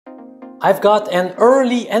I've got an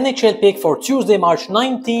early NHL pick for Tuesday, March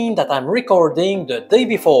 19 that I'm recording the day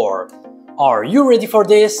before. Are you ready for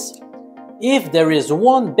this? If there is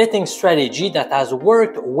one betting strategy that has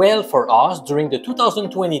worked well for us during the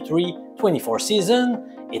 2023-24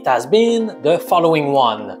 season, it has been the following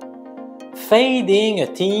one. Fading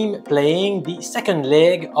a team playing the second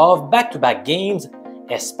leg of back-to-back games,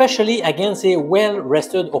 especially against a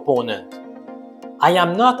well-rested opponent. I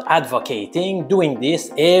am not advocating doing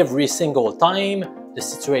this every single time the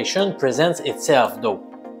situation presents itself though.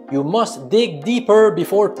 You must dig deeper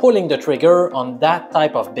before pulling the trigger on that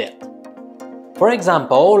type of bet. For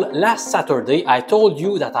example, last Saturday I told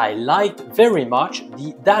you that I liked very much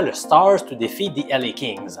the Dallas Stars to defeat the LA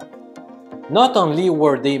Kings. Not only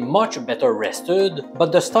were they much better rested,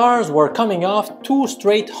 but the Stars were coming off 2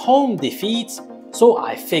 straight home defeats, so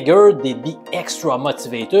I figured they'd be extra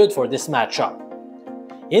motivated for this matchup.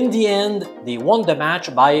 In the end, they won the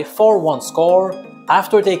match by a 4-1 score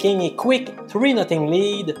after taking a quick 3-0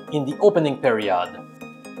 lead in the opening period.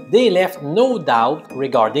 They left no doubt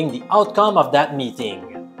regarding the outcome of that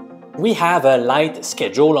meeting. We have a light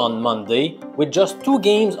schedule on Monday with just 2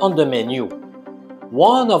 games on the menu.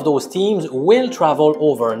 One of those teams will travel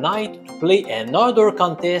overnight to play another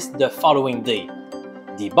contest the following day,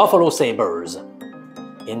 the Buffalo Sabres.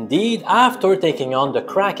 Indeed, after taking on the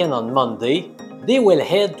Kraken on Monday, they will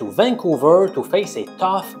head to Vancouver to face a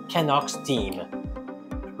tough Canucks team.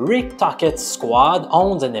 Rick Tocchet's squad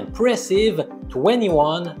owns an impressive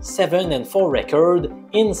 21-7-4 record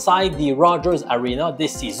inside the Rogers Arena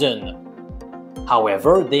this season.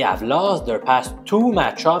 However, they have lost their past 2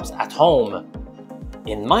 matchups at home.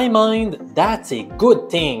 In my mind, that's a good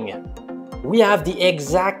thing. We have the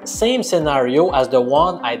exact same scenario as the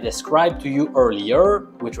one I described to you earlier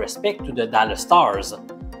with respect to the Dallas Stars.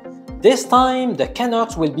 This time, the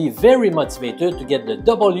Canucks will be very motivated to get the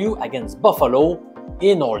W against Buffalo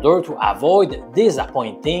in order to avoid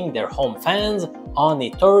disappointing their home fans on a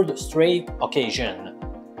 3rd straight occasion.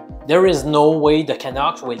 There is no way the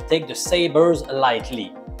Canucks will take the Sabres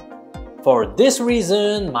lightly. For this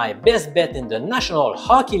reason, my best bet in the National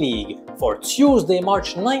Hockey League for Tuesday,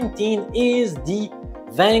 March 19 is the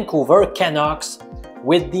Vancouver Canucks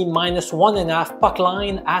with the -1.5 puck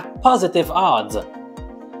line at positive odds.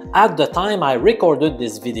 At the time I recorded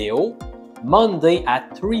this video, Monday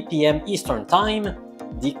at 3 p.m. Eastern Time,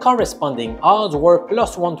 the corresponding odds were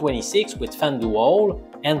 +126 with FanDuel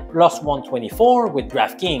and +124 with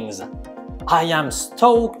DraftKings. I am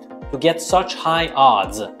stoked to get such high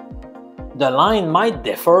odds. The line might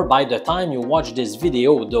differ by the time you watch this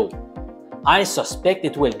video though. I suspect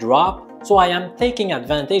it will drop, so I am taking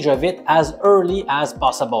advantage of it as early as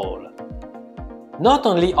possible. Not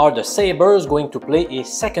only are the Sabres going to play a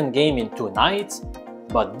second game in 2 nights,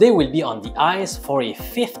 but they will be on the ice for a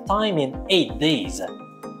 5th time in 8 days.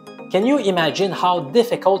 Can you imagine how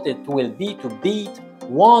difficult it will be to beat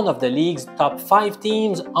one of the league's top 5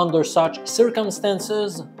 teams under such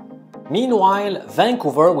circumstances? Meanwhile,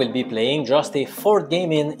 Vancouver will be playing just a 4th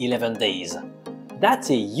game in 11 days.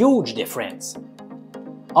 That's a huge difference.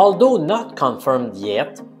 Although not confirmed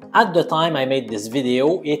yet, at the time I made this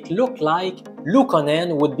video, it looked like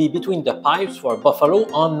Luukkonen would be between the pipes for Buffalo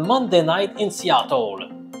on Monday night in Seattle.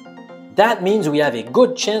 That means we have a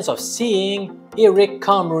good chance of seeing Eric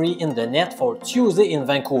Comrie in the net for Tuesday in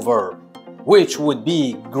Vancouver, which would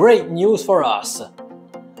be great news for us.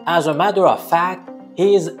 As a matter of fact,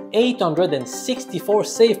 his 864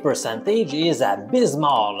 save percentage is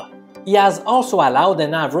abysmal. He has also allowed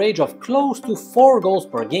an average of close to 4 goals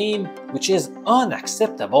per game, which is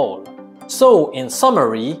unacceptable. So, in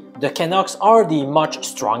summary, the Canucks are the much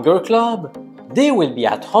stronger club, they will be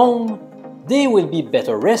at home, they will be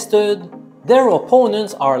better rested, their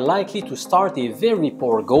opponents are likely to start a very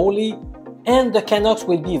poor goalie, and the Canucks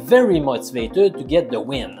will be very motivated to get the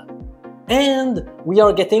win. And we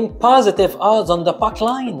are getting positive odds on the puck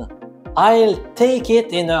line. I'll take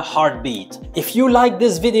it in a heartbeat. If you like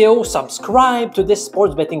this video, subscribe to this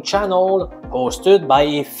sports betting channel hosted by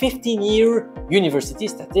a 15-year university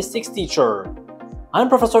statistics teacher. I'm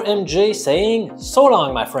Professor MJ saying so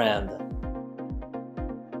long, my friend.